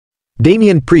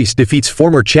Damian Priest defeats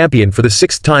former champion for the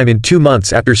sixth time in 2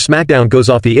 months after SmackDown goes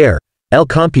off the air. El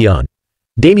Campeón.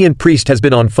 Damian Priest has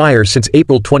been on fire since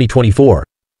April 2024.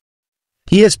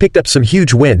 He has picked up some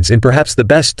huge wins in perhaps the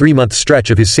best 3-month stretch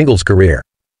of his singles career.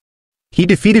 He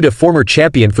defeated a former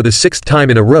champion for the sixth time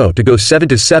in a row to go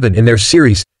 7-7 in their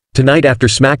series. Tonight after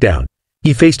SmackDown,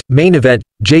 he faced main event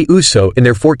Jey Uso in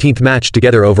their 14th match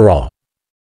together overall.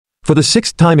 For the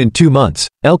sixth time in 2 months,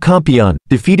 El Campeón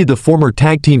defeated the former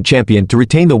tag team champion to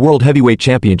retain the World Heavyweight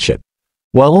Championship.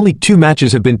 While only 2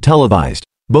 matches have been televised,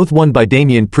 both won by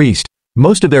Damian Priest,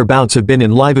 most of their bouts have been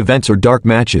in live events or dark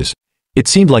matches. It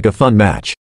seemed like a fun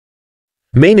match.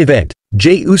 Main event,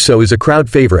 Jey Uso is a crowd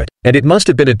favorite, and it must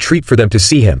have been a treat for them to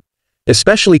see him,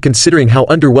 especially considering how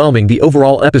underwhelming the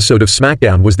overall episode of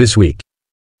SmackDown was this week.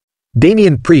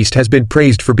 Damian Priest has been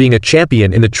praised for being a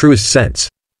champion in the truest sense.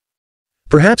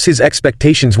 Perhaps his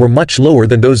expectations were much lower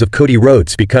than those of Cody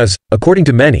Rhodes because, according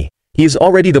to many, he is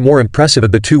already the more impressive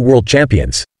of the 2 world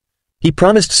champions. He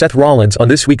promised Seth Rollins on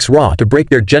this week's Raw to break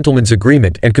their gentleman's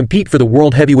agreement and compete for the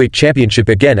World Heavyweight Championship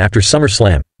again after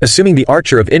SummerSlam, assuming the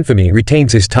Archer of Infamy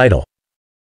retains his title.